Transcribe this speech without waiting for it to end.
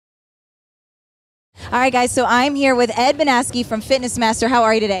All right, guys, so I'm here with Ed Banaski from Fitness Master. How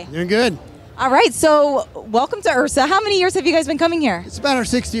are you today? Doing good. All right, so welcome to IHRSA. How many years have you guys been coming here? It's about our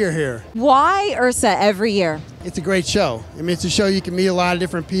 6th year here. Why IHRSA every year? It's a great show. I mean, it's a show you can meet a lot of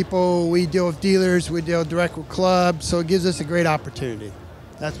different people. We deal with dealers, we deal direct with clubs, so it gives us a great opportunity.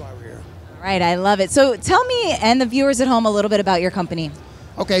 That's why we're here. All right, I love it. So tell me and the viewers at home a little bit about your company.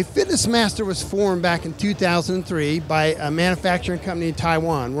 Okay, Fitness Master was formed back in 2003 by a manufacturing company in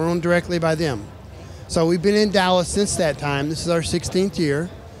Taiwan. We're owned directly by them. So we've been in Dallas since that time. This is our 16th year.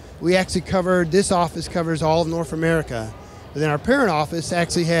 We actually this office covers all of North America. But then our parent office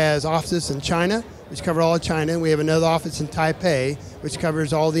actually has offices in China, which cover all of China. And we have another office in Taipei, which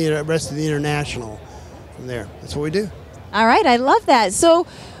covers all the rest of the international from there. That's what we do. All right, I love that. So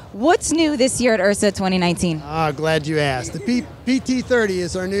what's new this year at IHRSA 2019? Glad you asked. The PT30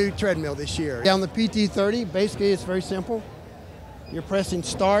 is our new treadmill this year. On the PT30, basically it's very simple. You're pressing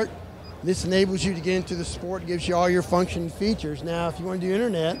start. This enables you to get into the sport, gives you all your function and features. Now, if you want to do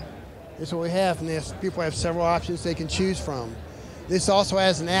internet, this is what we have, and people have several options they can choose from. This also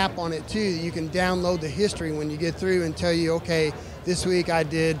has an app on it too that you can download the history when you get through and tell you, okay, this week I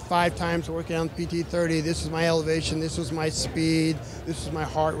did 5 times working on the PT30, this was my elevation, this was my speed, this was my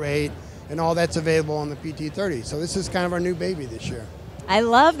heart rate, and all that's available on the PT30. So this is kind of our new baby this year. I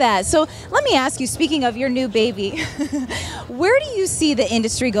love that. So let me ask you, speaking of your new baby, where do you see the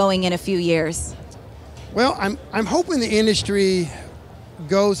industry going in a few years? Well, I'm hoping the industry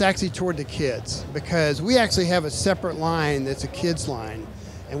goes actually toward the kids, because we actually have a separate line that's a kids line,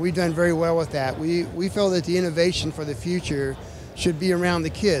 and we've done very well with that. We feel that the innovation for the future should be around the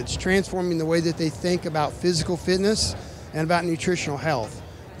kids, transforming the way that they think about physical fitness and about nutritional health.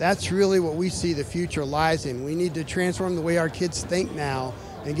 That's really what we see the future lies in. We need to transform the way our kids think now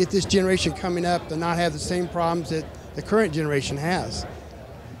and get this generation coming up to not have the same problems that the current generation has.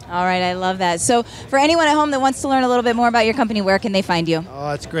 All right, I love that. So for anyone at home that wants to learn a little bit more about your company, where can they find you? Oh,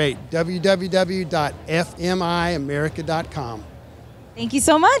 that's great. www.fmiamerica.com. Thank you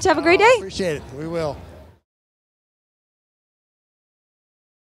so much. Have a great day. Appreciate it. We will.